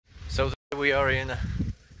We are in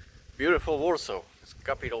beautiful Warsaw, it's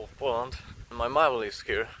capital of Poland. My mom lives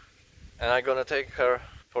here and I'm gonna take her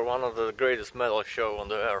for one of the greatest metal show on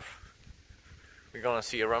the earth. We're gonna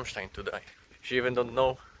see a Rammstein today. She even don't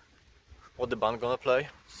know what the band gonna play,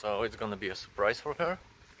 so it's gonna be a surprise for her.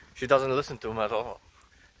 She doesn't listen to metal,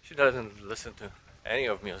 she doesn't listen to any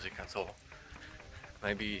of music at all.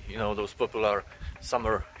 Maybe, you know, those popular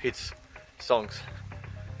summer hits songs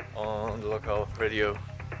on the local radio.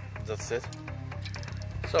 That's it.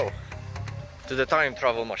 So, to the time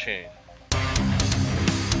travel machine.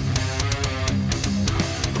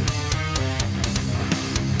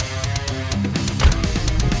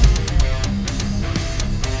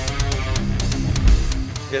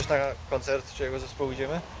 Wiesz na koncert czyjego zespołu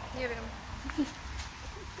idziemy? Nie wiem.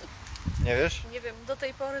 Nie wiesz? Nie wiem, do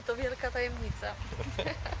tej pory to wielka tajemnica.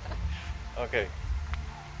 Okej.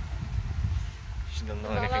 She don't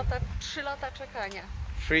know 3 lata czekania.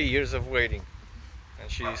 3 years of waiting.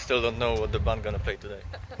 And she still don't know what the band gonna play today.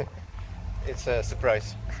 It's a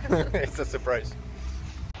surprise. It's a surprise.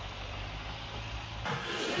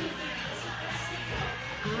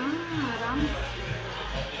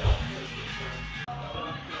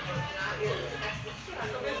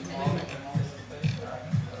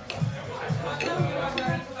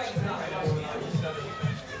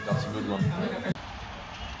 That's a good one.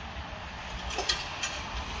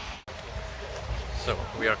 So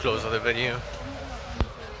we are close to the venue.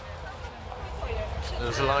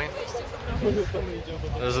 There's a line.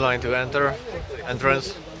 There's a line to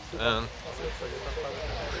entrance, and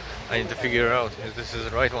I need to figure out if this is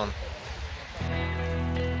the right one.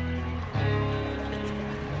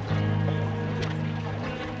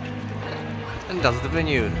 And that's the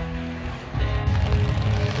venue.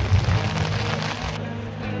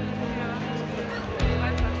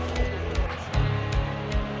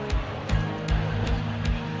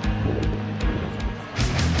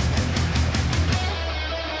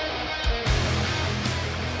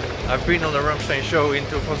 I've been on a Rammstein show in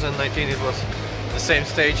 2019, it was the same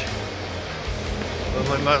stage, but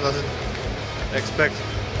my mom doesn't expect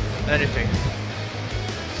anything,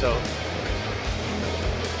 so...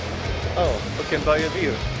 Oh, we can buy a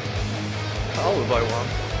beer. I will buy one,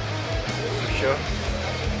 for sure.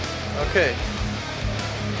 Okay,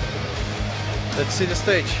 let's see the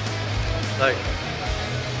stage. Like,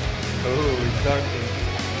 oh, it's dark here.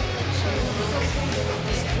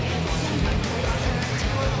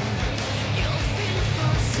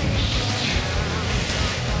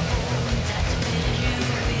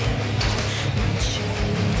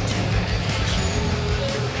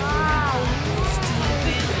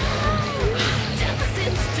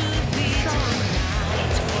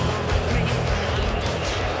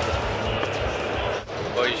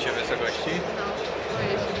 Boi się wysokości? No,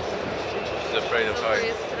 boję się wysokości. She's afraid of To height.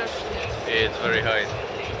 jest strasznie. It's very high.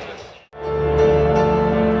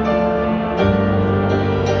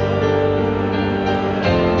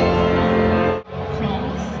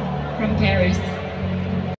 From Paris.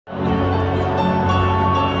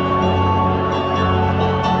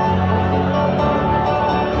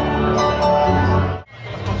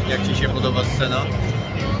 Jak Ci się podoba scena?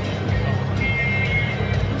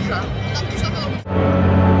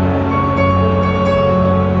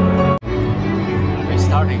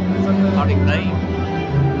 Starting playing.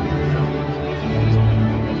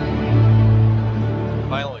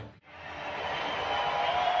 Finally.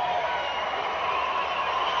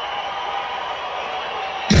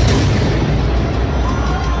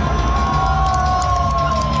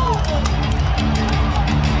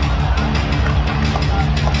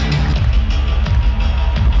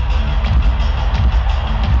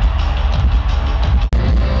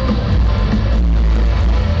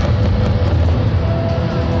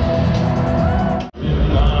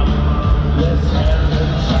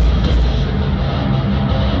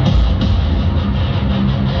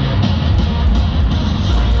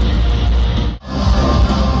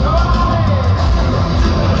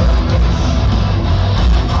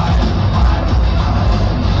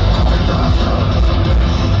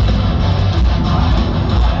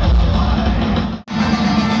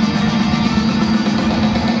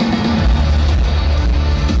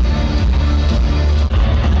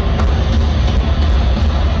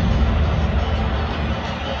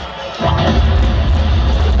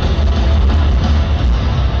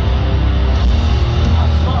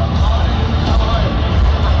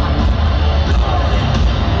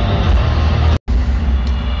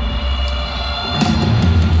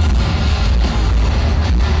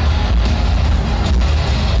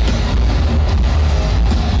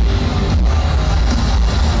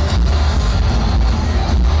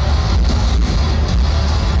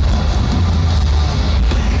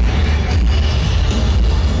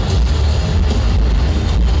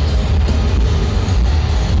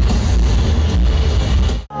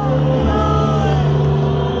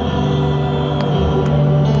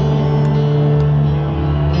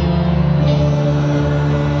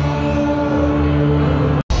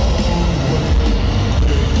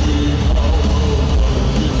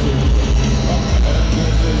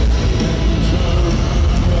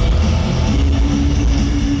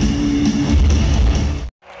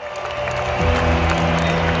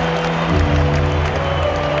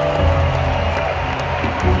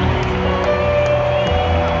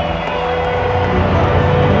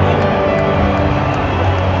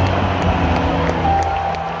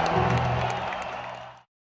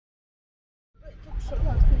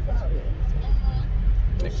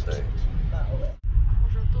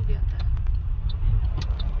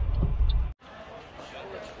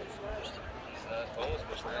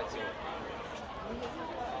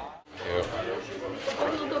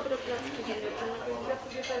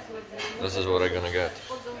 This is what I'm gonna get.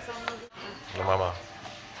 No mama,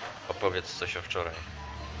 opowiedz coś o wczoraj.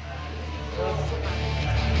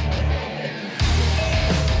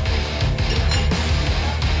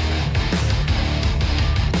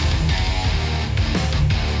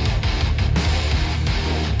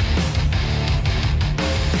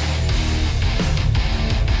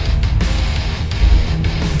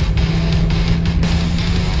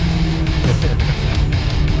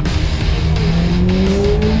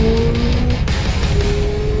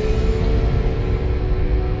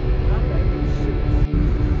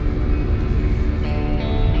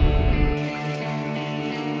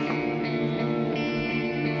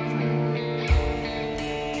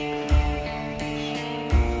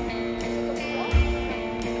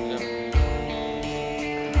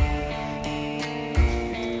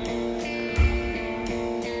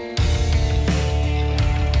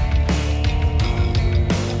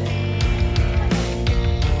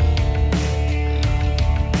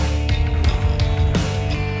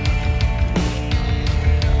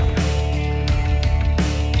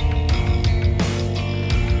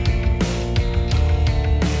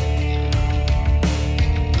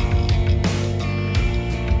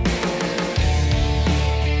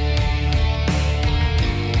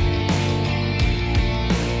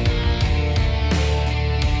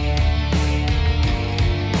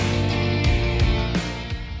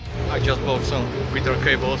 I just bought some guitar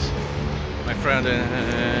cables. My friend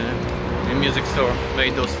in music store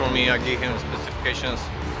made those for me. I gave him specifications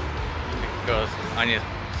because I need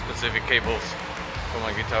specific cables for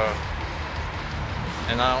my guitar.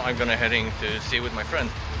 And now I'm gonna heading to see with my friend.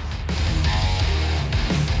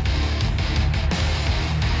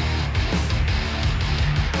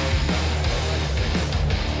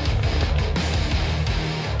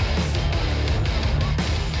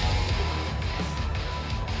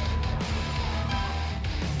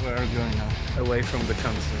 Where are we going now? Away from the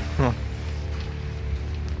country.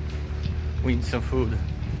 We need some food.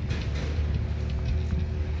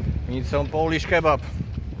 We need some Polish kebab.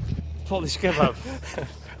 Polish kebab.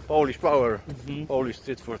 Polish power. Polish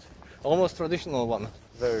street food. Almost traditional one.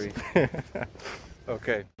 Very.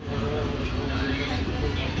 Okay.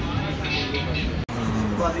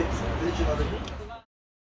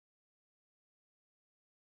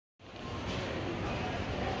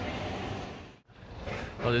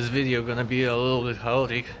 Well, this video gonna be a little bit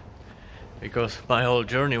chaotic because my whole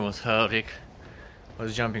journey was chaotic. I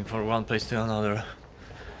was jumping from one place to another.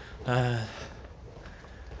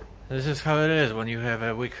 This is how it is when you have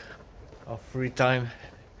a week of free time.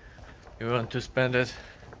 You want to spend it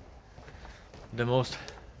the most,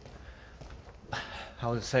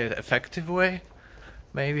 how to say it, effective way,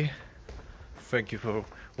 maybe. Thank you for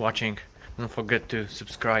watching. Don't forget to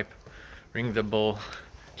subscribe, ring the bell,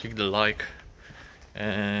 click the like,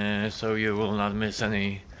 so you will not miss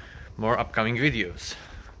any more upcoming videos.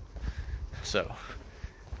 So,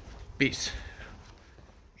 peace.